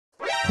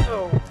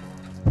Oh.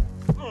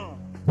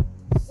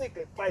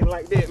 Cichlid fighting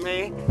like that,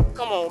 man.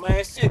 Come on,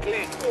 man.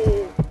 Cichlid.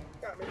 Oh.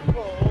 Got me. Oh.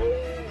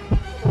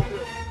 Come on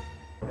here.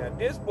 Now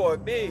this boy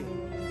big.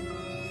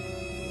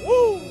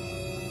 Woo.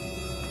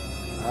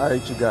 All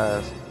right, you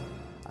guys.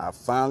 I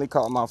finally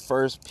caught my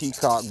first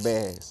peacock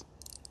bass.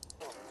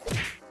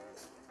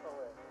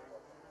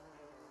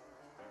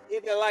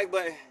 Hit that like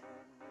button.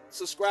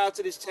 Subscribe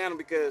to this channel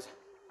because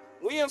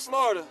we in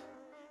Florida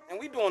and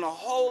we doing a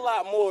whole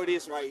lot more of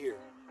this right here.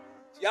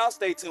 So y'all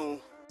stay tuned.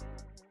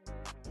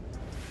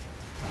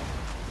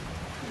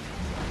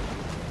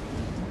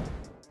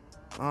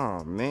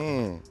 Oh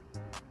man,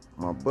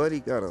 my buddy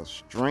got a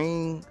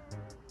string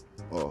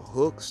or a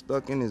hook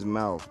stuck in his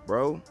mouth,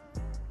 bro.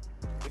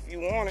 If you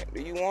want it,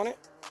 do you want it?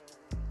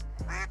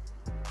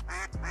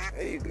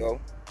 There you go.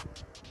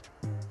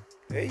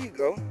 There you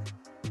go.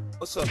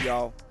 What's up,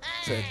 y'all?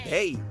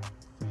 Today,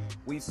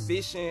 we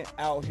fishing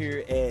out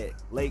here at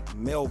Lake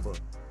Melva.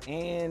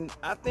 And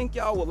I think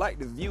y'all would like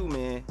the view,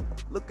 man.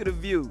 Look at the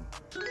view.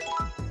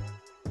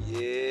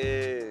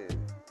 Yeah.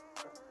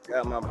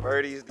 Got my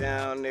birdies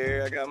down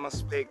there. I got my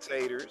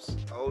spectators.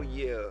 Oh,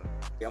 yeah.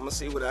 I'm gonna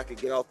see what I can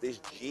get off this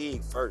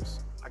jig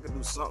first. I could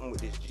do something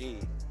with this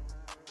jig.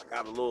 I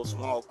got a little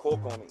small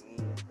cork on the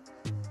end.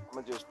 I'm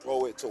gonna just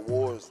throw it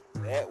towards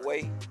that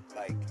way.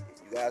 Like,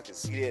 if you guys can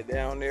see that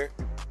down there,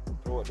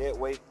 throw it that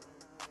way.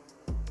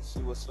 Let's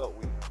see what's up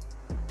with it.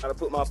 Gotta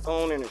put my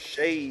phone in the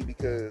shade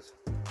because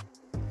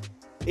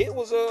it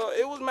was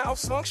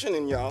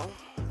malfunctioning, y'all.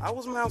 I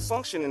was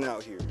malfunctioning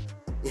out here.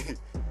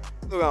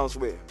 Look how I'm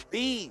sweating.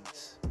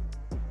 Bees.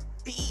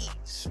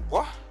 Bees.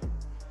 What?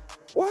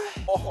 What?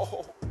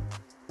 Oh.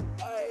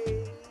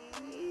 Hey.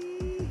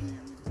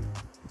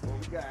 What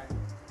we got?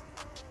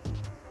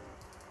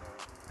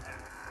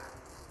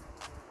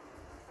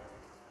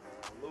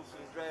 Loose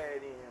and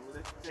drag in. I'm gonna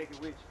let you take it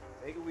with you.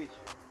 Take it with you.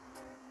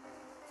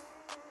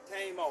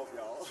 Came off,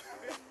 y'all.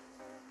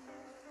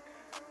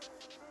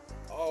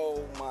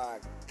 Oh my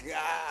God.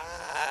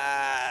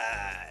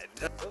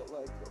 Looked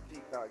like a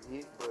peacock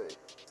hit, but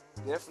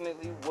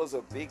definitely was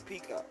a big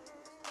peacock.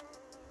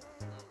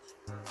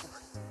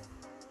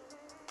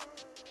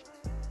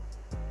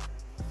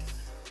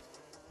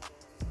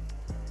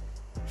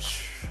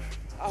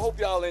 I hope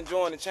y'all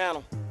enjoying the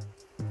channel.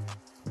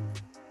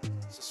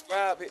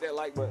 Subscribe, hit that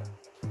like button.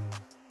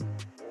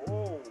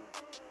 Oh,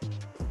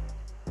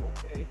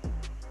 okay,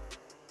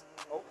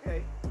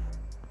 okay.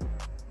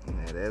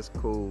 Yeah, that's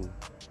cool.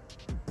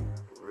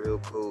 Real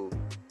cool.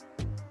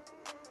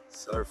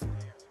 Surf,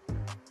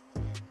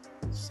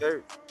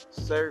 surf,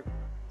 surf,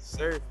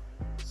 surf,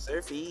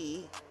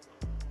 surfy.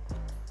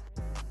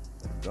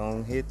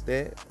 Don't hit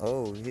that.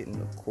 Oh, hitting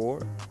the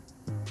cork.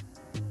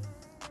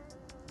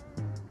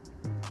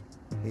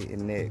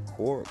 Hitting that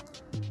cork.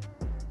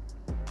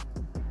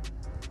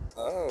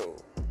 Oh.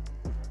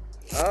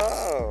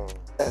 Oh.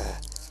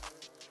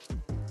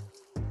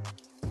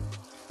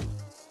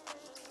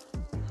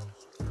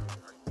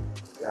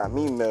 Got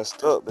me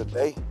messed up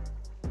today.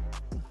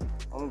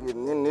 I'm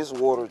getting in this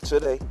water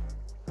today.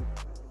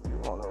 You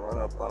want to run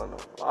up under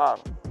the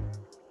bottom.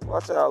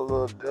 Watch out,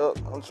 little duck.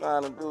 I'm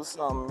trying to do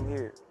something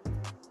here.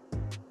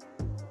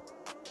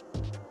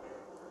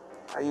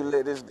 How you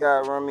let this guy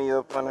run me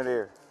up under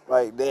there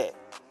like that?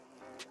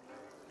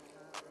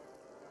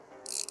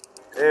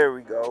 There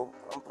we go.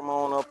 Come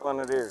on up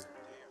under there.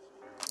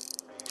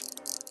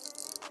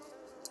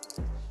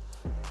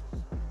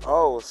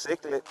 Oh,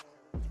 cichlid.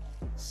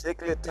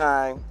 Cichlid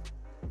time.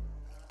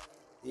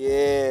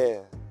 Yeah.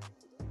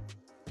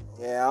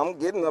 Yeah, I'm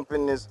getting up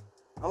in this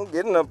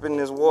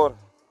water.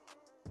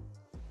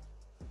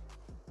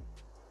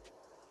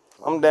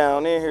 I'm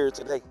down in here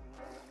today.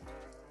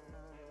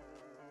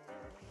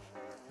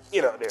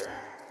 Get up there.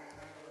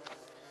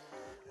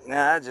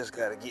 Now I just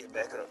gotta get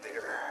back up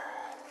there.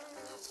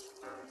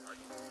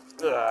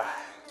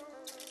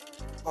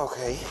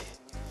 Okay.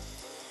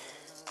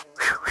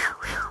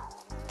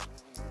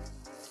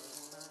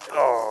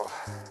 Oh.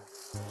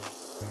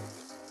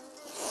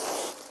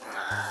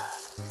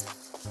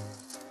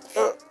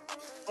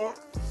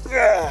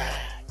 Yeah.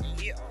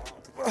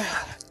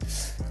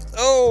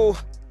 Oh.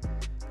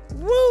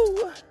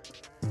 Woo.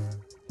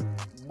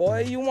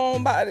 Boy, you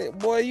won't about it.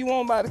 Boy, you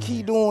won't about to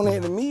keep doing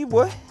that to me,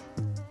 boy.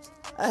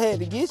 I had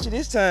to get you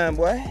this time,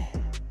 boy.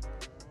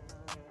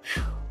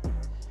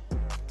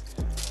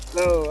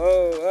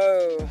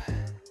 Oh.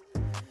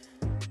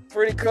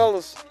 Pretty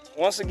colors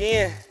once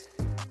again.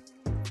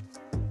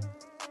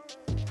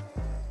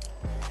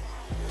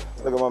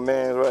 Look at my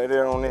man right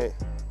there on that.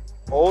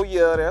 Oh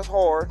yeah, that's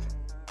hard.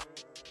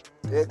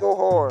 They go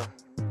hard.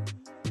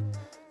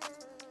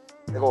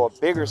 They go a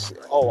bigger,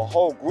 a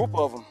whole group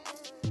of them.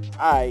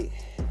 All right.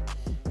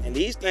 And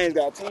these things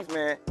got teeth,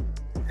 man.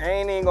 I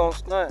ain't even gonna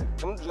stunt.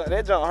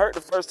 That junk hurt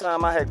the first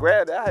time I had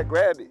grabbed it. I had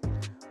grabbed it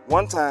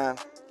one time,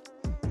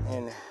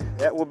 and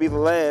that will be the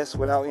last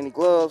without any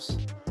gloves.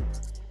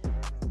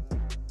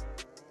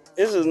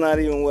 This is not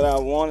even what I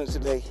wanted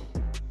today,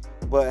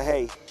 but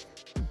hey,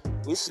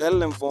 we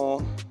settling for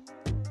them.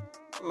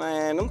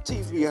 Man, them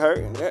teeth be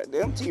hurting.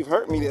 Them teeth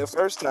hurt me the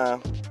first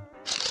time.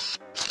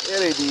 Yeah,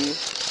 they did.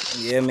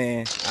 Yeah,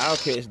 man. I'll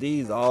catch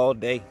these all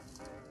day.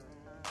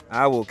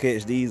 I will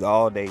catch these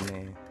all day,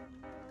 man.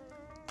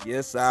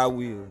 Yes, I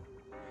will.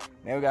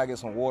 Now we gotta get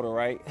some water,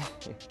 right?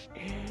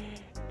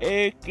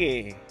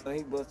 Okay.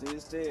 He busted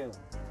his tail.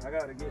 I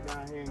gotta get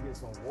down here and get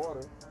some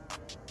water.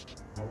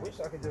 I wish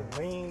I could just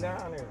lean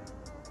down there.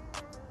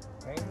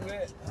 Can't do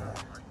that.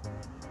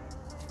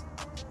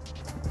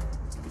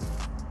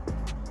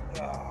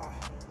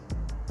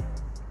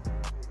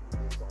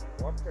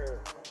 Water.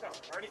 Watch out,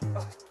 Birdie.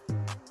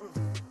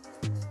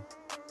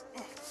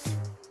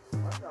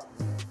 Watch out.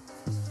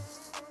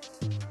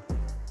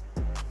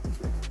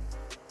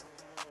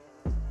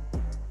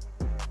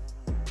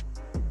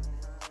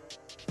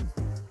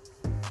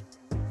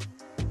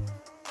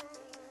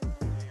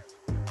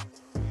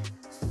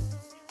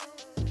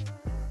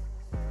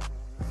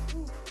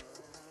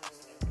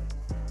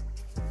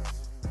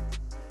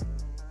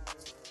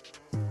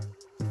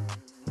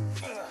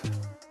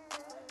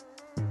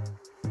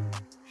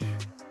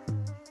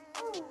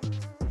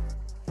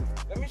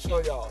 Let me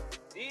show y'all.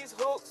 These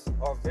hooks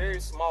are very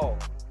small,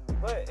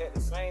 but at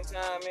the same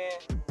time,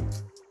 man,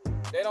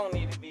 they don't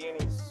need to be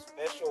any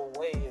special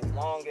way as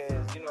long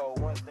as, you know,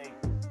 once they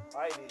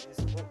bite it, it's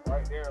hooked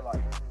right there.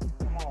 Like,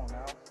 come on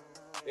now.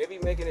 They be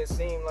making it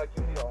seem like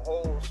you need a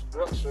whole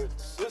structured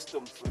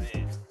system for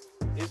that.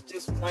 It's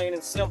just plain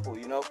and simple,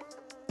 you know.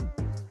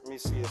 Let me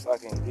see if I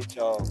can get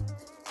y'all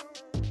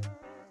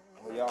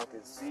where y'all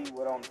can see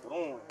what I'm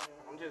doing.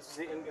 I'm just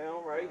sitting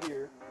down right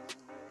here,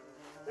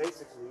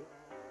 basically.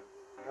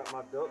 Got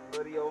my duck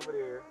buddy over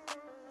there,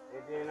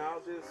 and then I'll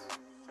just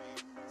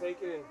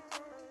take it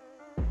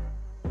and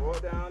throw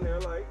it down there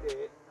like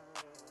that.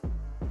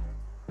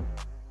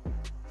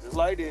 Just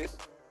like this.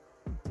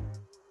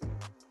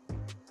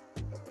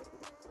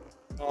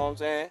 You know what I'm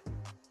saying?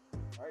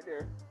 Right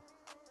there.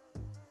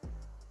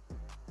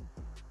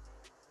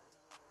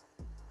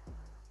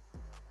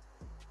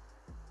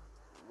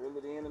 Reel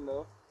it in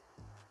enough.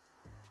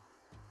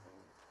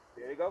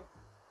 There you go.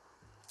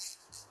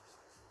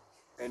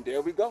 And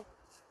there we go.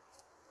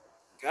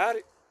 Got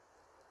it.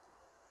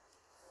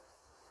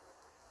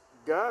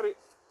 Got it.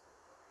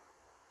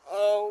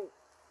 Oh.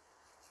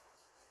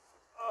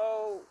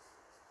 Oh.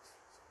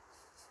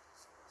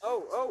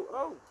 Oh, oh,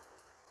 oh.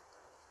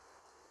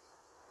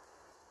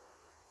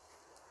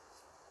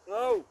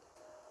 No.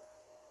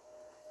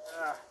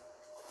 Ah.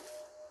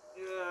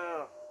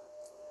 Yeah.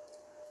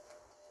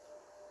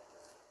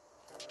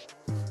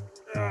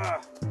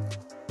 Ah.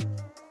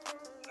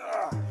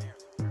 Ah.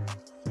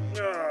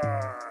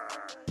 Ah.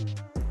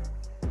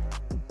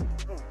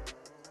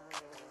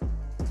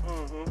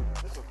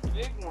 That's a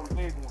big one,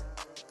 big one.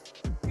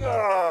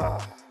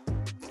 Ah.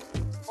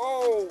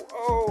 Oh,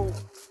 oh.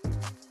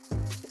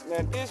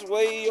 Now this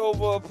way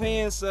over a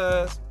pen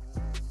size,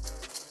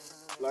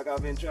 like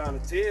I've been trying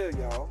to tell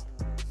y'all.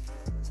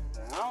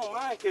 Now, I don't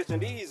mind catching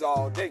these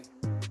all day.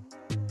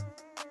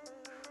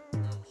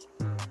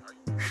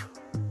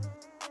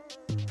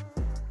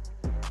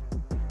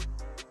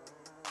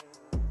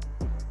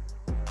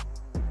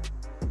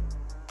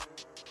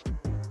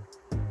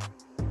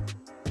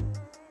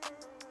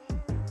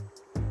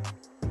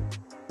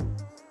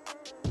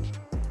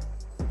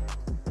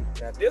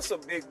 Now this a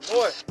big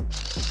boy.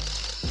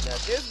 Now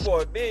this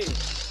boy big.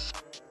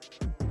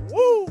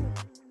 Woo!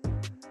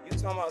 You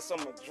talking about some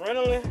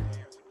adrenaline?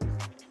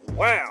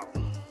 Wow.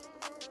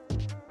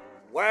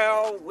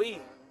 Wow, we.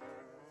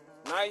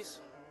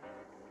 Nice.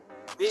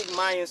 Big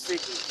Mayan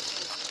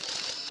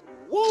Cichlids.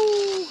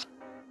 Woo!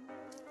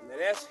 Now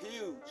that's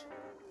huge.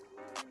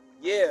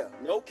 Yeah,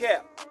 no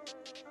cap.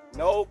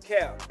 No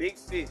cap. Big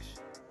fish.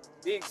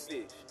 Big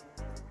fish.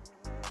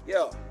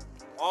 Yeah.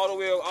 All the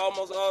way,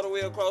 almost all the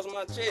way across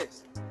my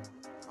chest.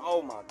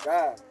 Oh my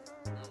God.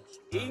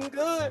 Eating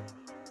good.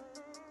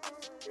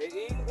 They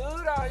eating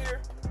good out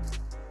here.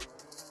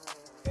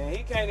 And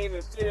he can't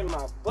even fit in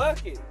my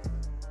bucket.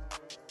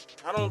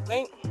 I don't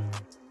think.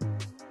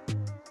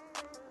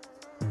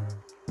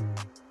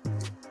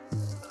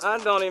 I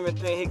don't even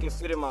think he can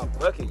fit in my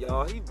bucket,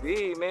 y'all. He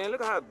big, man.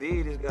 Look how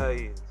big this guy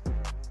is.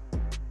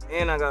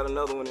 And I got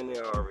another one in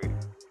there already.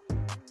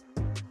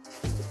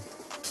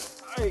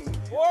 Hey,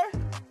 boy.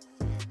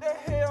 What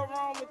the hell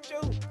wrong with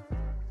you?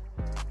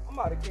 I'm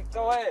about to kick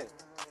your ass.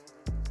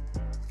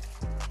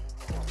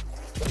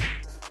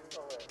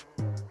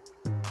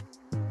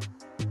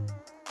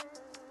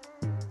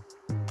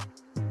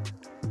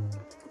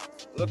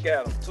 Look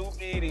at him, too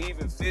big to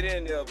even fit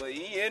in there, but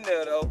he in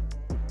there though.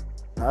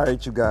 All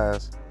right, you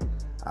guys,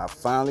 I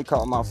finally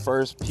caught my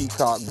first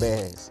peacock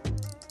bass.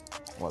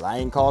 Well, I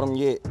ain't caught him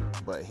yet,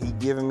 but he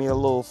giving me a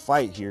little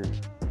fight here.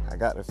 I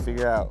got to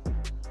figure out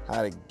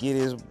how to get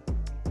his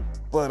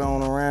butt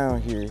on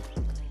around here.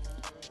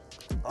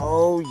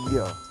 Oh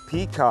yeah,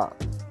 peacock.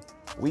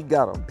 We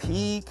got a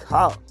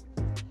peacock.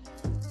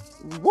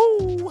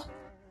 Woo!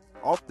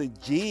 Off the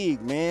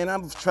jig, man.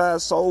 I've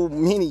tried so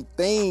many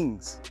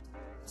things.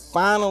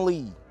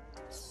 Finally,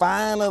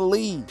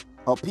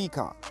 a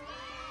peacock.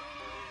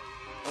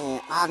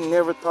 And I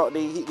never thought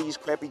they'd hit these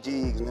crappy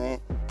jigs,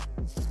 man.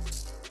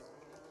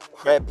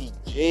 Crappy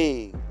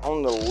jig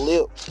on the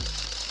lip,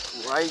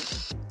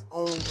 right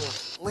on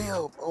the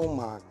lip. Oh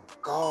my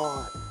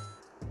God.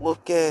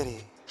 Look at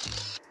it.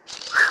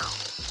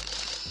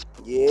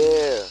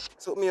 Yeah.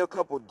 Took me a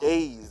couple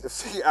days to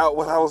figure out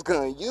what I was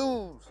gonna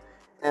use.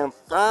 And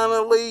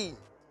finally,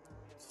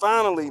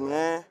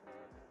 man.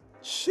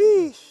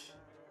 Sheesh.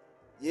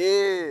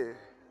 Yeah.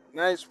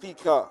 Nice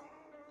peacock.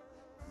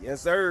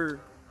 Yes, sir.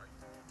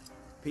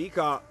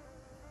 Peacock.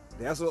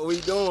 That's what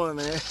we doing,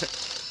 man.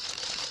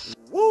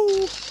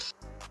 Woo!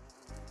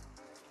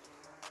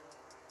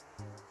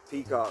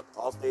 Peacock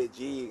off that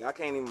jig. I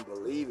can't even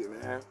believe it,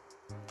 man.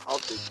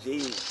 Off the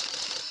jig.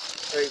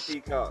 Straight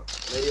peacock.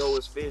 Leo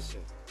is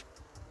fishing.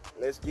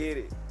 Let's get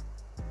it.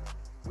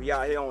 We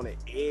out here on the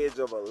edge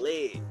of a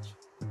ledge.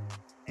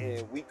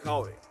 And we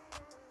caught it.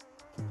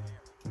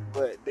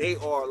 But they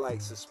are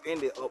like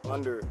suspended up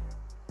under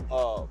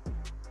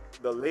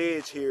the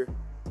ledge here.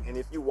 And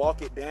if you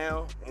walk it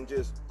down and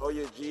just throw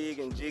your jig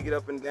and jig it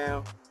up and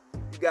down,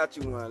 you got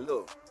you one.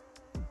 Look.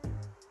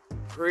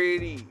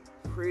 Pretty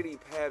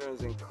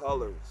patterns and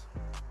colors.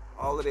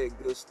 All of that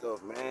good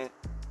stuff, man.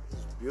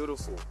 It's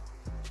beautiful.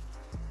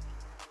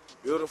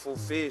 Beautiful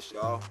fish,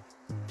 y'all.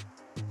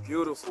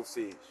 Beautiful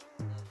fish.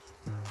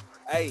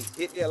 Hey,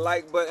 hit that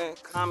like button,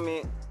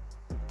 comment,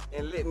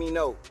 and let me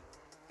know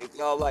if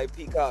y'all like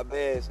peacock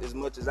bass as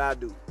much as I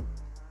do.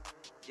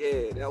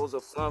 Yeah, that was a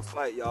fun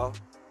fight, y'all.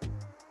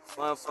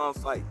 Fun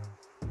fight.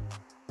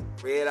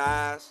 Red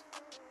eyes,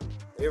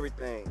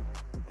 everything.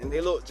 And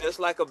they look just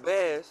like a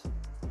bass,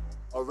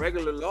 a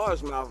regular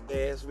largemouth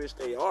bass, which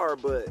they are,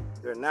 but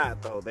they're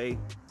not though. They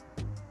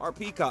are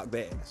peacock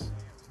bass.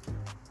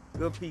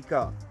 Good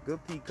peacock,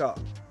 good peacock.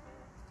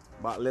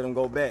 About to let them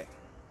go back.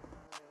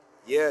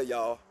 Yeah,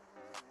 y'all.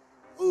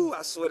 Ooh,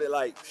 I sweated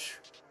like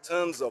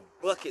tons of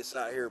buckets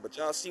out here, but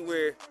y'all see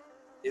where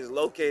it's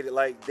located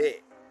like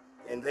that.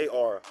 And they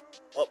are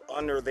up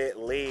under that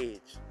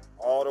ledge,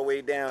 all the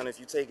way down. If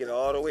you take it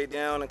all the way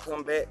down and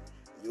come back,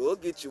 you'll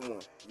get you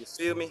one. You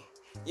feel me?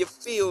 You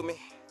feel me?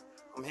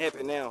 I'm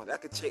happy now. I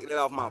could check that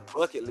off my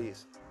bucket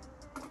list.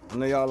 I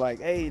know y'all like,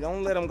 hey,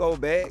 don't let him go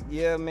back.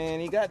 Yeah, man,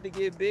 he got to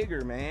get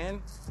bigger,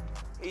 man.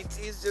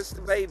 He's just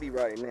a baby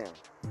right now.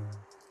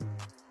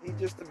 He's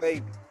just a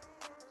baby.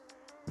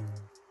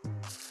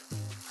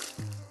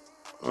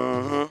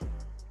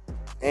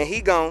 And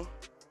he gone.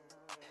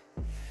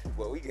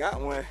 Well, we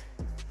got one.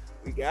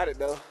 We got it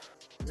though.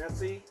 Now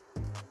see,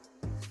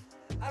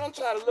 I don't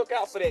try to look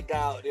out for that guy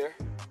out there.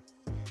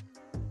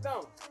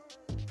 No,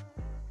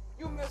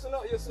 you messing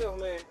up yourself,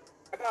 man.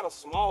 I got a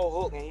small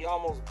hook and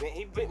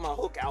he bent my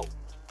hook out.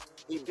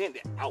 He bent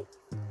it out.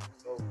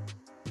 So,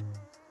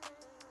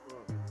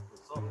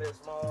 something that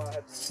small, I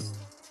have to use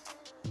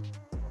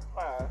a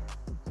plier.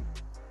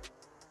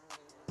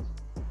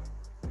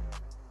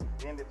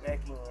 Bend it back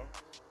in.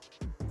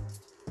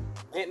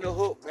 Bent the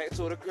hook back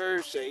to the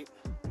curve shape.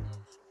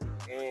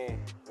 And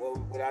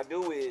what I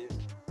do is,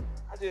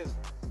 I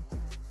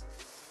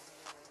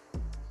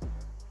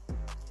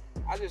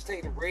just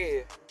take the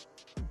bread,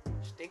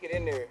 stick it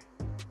in there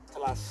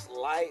till I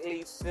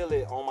slightly feel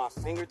it on my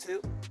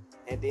fingertip,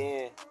 and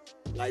then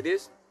like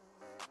this.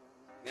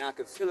 Now I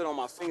can feel it on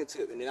my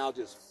fingertip, and then I'll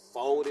just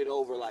fold it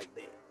over like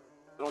that,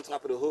 on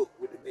top of the hook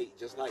with the bait,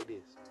 just like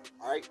this.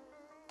 All right.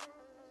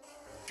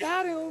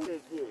 Got it on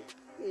that good.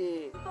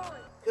 Yeah.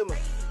 Come on.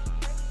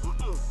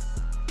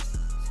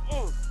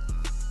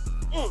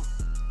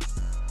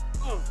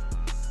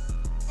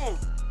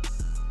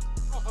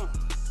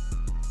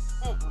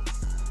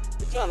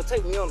 You're trying to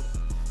take me under.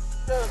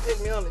 Trying to take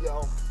me under,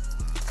 y'all.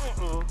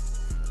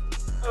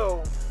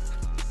 Oh.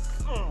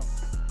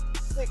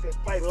 Cichlid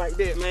fighting like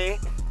that, man.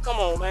 Come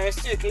on, man.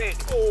 Cichlid.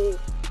 Oh.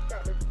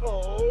 Got it.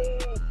 Oh.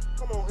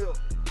 Come on here.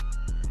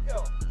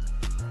 Yo.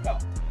 Yo.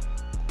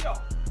 Yo.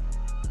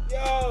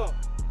 Yo.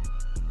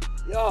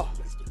 Yo.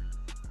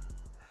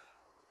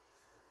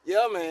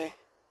 Yeah, man.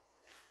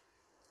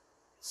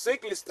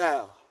 Cichlid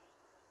style.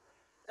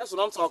 That's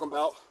what I'm talking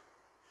about.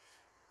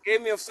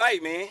 Gave me a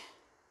fight, man.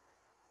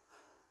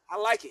 I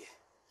like it.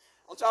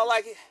 Don't y'all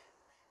like it?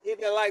 Hit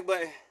that like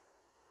button.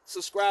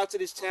 Subscribe to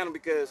this channel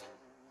because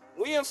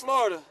we in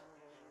Florida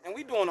and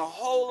we doing a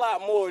whole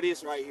lot more of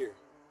this right here.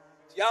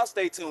 So y'all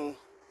stay tuned.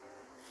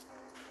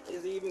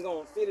 Is it even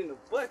gonna fit in the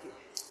bucket?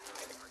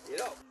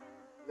 Yep.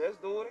 Let's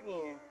do it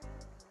again.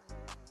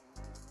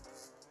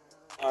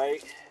 All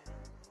right.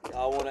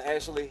 Y'all wanna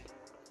actually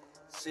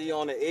see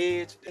on the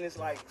edge? And it's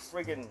like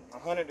freaking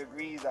 100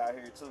 degrees out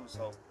here too.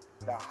 So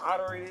the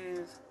hotter it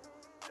is,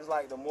 it's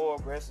like the more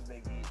aggressive they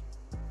get.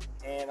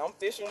 And I'm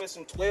fishing with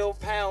some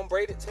 12-pound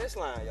braided test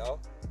line, y'all.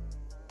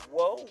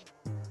 Whoa.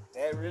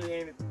 That really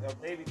ain't a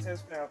baby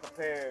test pound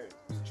compared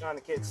to trying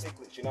to catch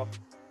cichlids, you know?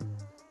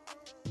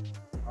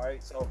 All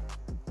right, so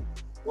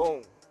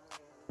boom.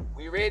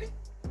 We ready?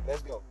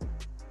 Let's go.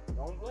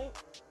 Don't blink.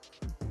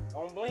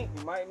 Don't blink.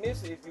 You might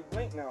miss it if you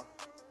blink now.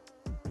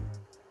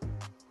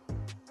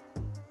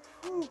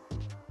 Whew.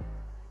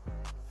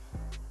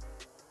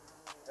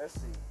 Let's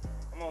see.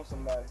 Come Come on,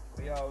 somebody.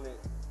 Where y'all at?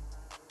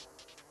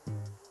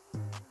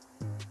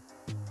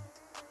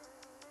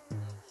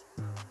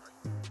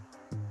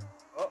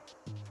 Up,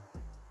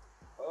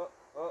 up,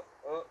 up,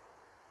 up.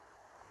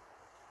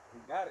 We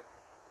got it.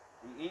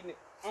 We eating it.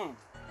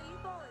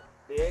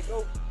 There it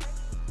go.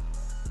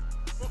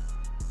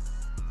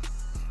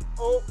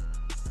 Oh.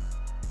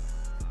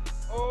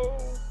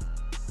 Oh.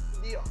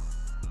 Yeah.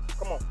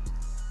 Come on.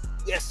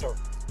 Yes, sir.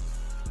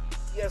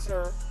 Yes,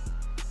 sir.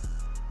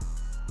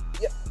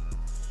 Yep.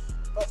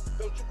 Oh,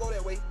 don't you go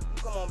that way. You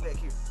come on back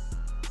here.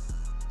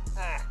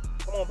 Ah,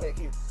 come on back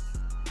here.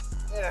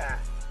 Ah,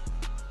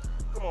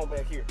 come on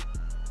back here.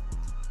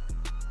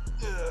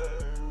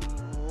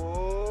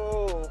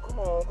 Oh, come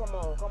on, come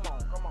on, come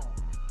on, come on.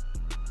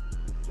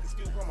 Let's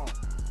do, come on.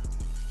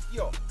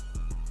 Yo,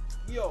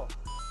 yo,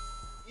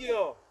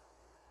 yo,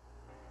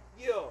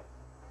 yo,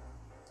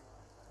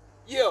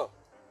 yo.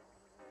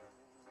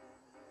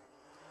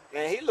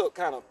 Man, he look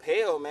kind of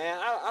pale, man.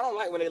 I don't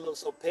like when they look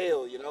so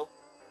pale, you know.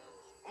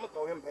 I'm gonna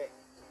throw him back.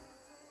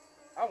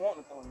 I want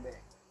to throw him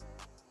back.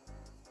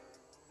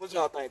 What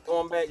y'all think?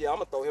 Throw him back? Yeah, I'm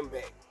gonna throw him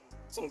back.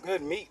 Some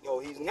good meat though.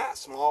 He's not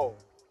small.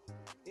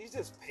 He's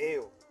just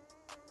pale.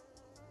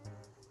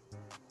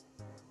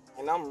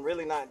 And I'm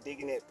really not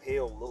digging that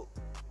pale look.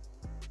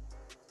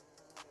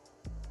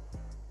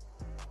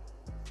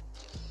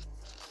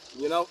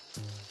 You know?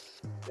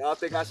 Y'all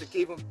think I should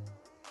keep him?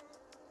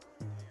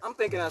 I'm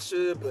thinking I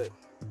should, but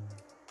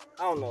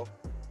I don't know.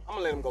 I'm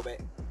gonna let him go back.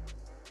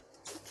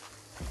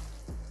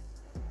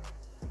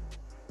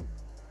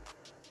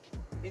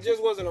 He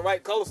just wasn't the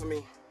right color for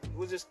me. It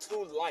was just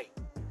too light.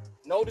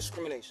 No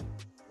discrimination.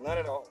 None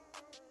at all.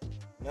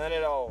 None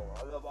at all.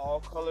 I love all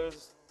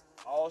colors,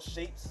 all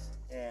shapes,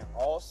 and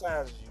all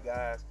sizes, you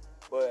guys.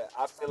 But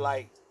I feel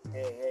like,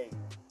 hey,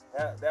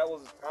 that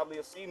was probably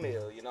a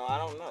female, you know, I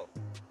don't know.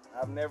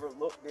 I've never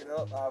looked it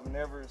up. I've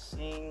never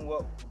seen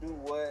what do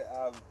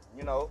what.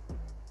 You know,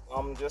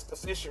 I'm just a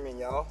fisherman,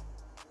 y'all,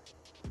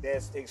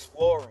 that's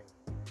exploring.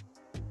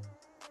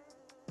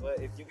 But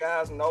if you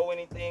guys know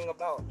anything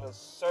about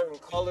certain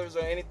colors or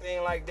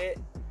anything like that,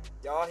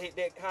 y'all hit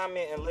that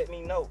comment and let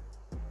me know.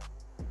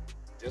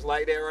 Just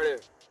like that right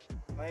there.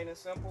 Plain and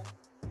simple,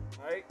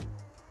 all right?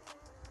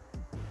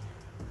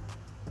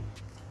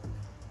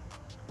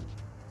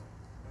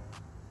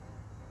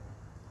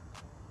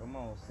 Come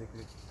on,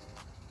 Cichlid.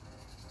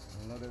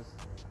 You know this.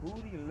 Who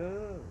do you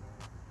love?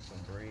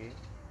 Some bread.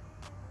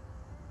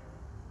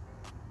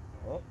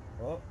 Up,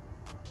 up.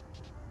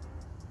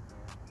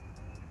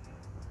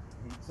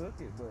 He took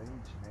it, but he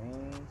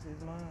changed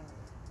his mind.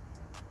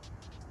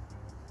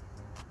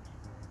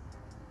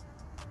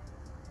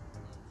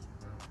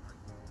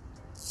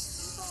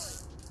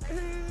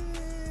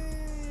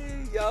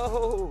 Hey,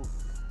 yo,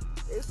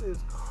 this is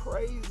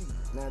crazy.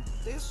 Now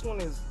this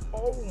one is,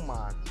 oh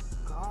my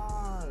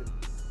God.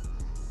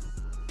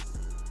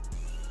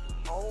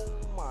 Oh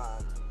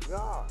my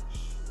gosh.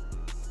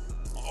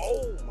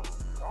 Oh my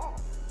God.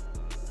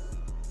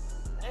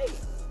 Hey,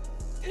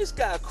 this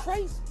guy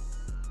crazy.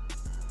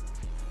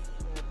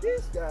 Now,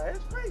 this guy is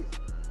crazy.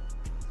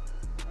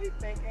 He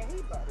thinking he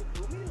about to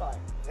do me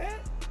like that.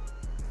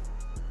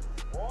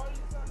 Boy,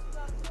 you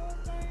got two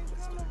things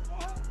coming,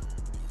 boy.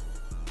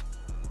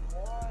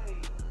 Boy.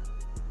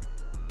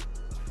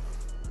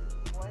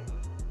 Boy.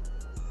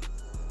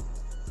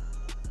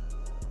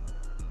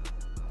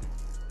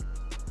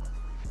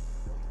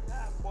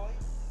 Boy.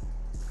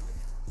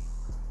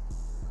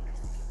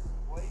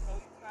 Boy, no,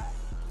 you not.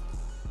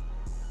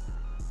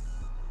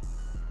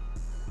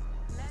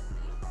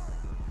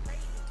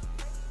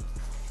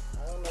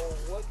 I don't know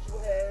what you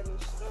had in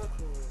stuff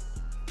in.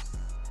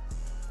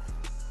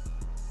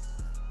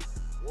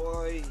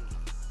 Boy.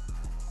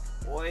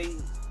 Boy.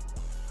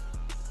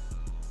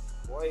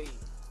 Boy.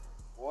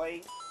 Boy.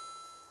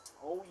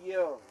 Oh,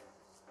 yeah.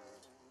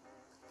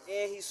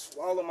 And he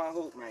swallowed my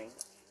hook, man.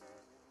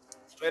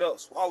 Straight up,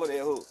 swallow that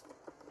hook.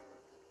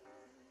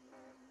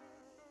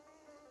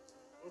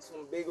 And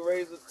some big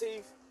razor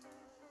teeth.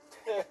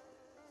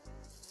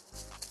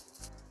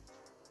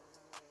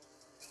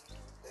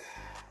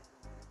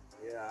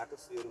 Yeah, I can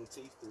feel them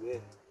teeth through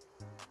there.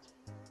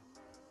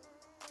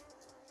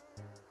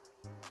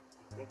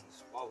 I think he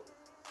swallowed it.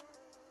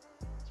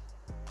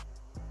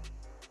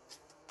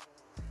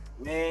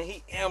 Man,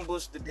 he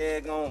ambushed the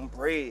daggone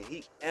bread.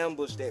 He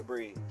ambushed that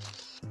bread.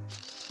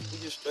 He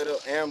just straight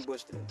up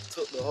ambushed it.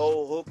 Took the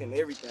whole hook and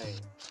everything.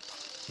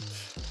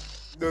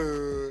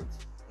 Duh.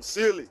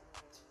 Silly.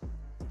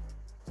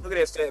 Look at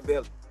that fat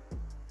belly.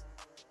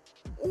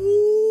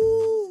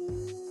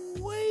 Ooh,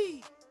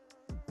 wait.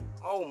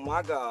 Oh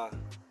my God.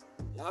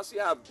 Y'all see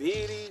how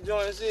big these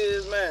joints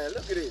is, man?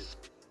 Look at this.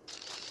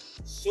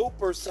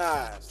 Super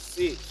sized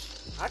fish.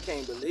 I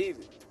can't believe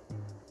it.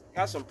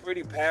 Got some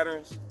pretty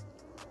patterns.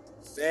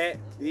 Fat,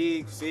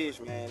 big fish,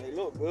 man. They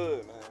look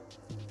good, man.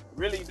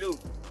 Really do.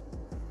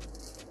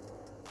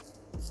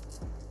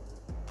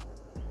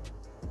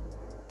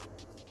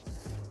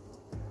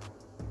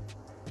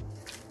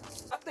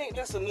 I think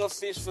that's enough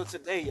fish for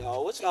today,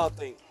 y'all. What y'all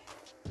think?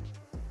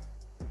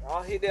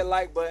 Y'all hit that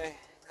like button,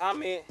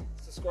 comment,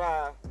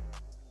 subscribe.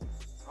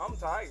 I'm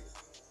tired.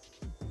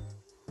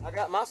 I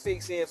got my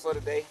fix in for the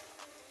day.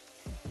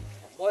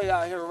 Boy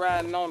out here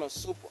riding on a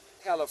super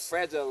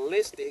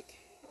califragilistic.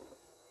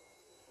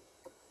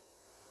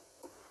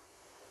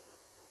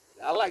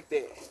 I like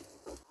that.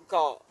 We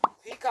call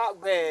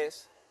Peacock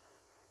bass,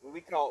 and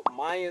we call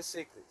Mayan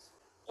Cichlids.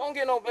 Don't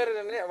get no better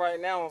than that right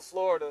now in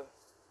Florida,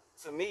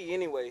 to me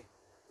anyway.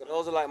 But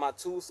those are like my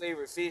two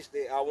favorite fish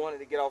that I wanted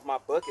to get off my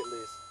bucket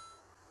list.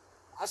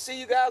 I'll see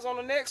you guys on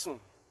the next one.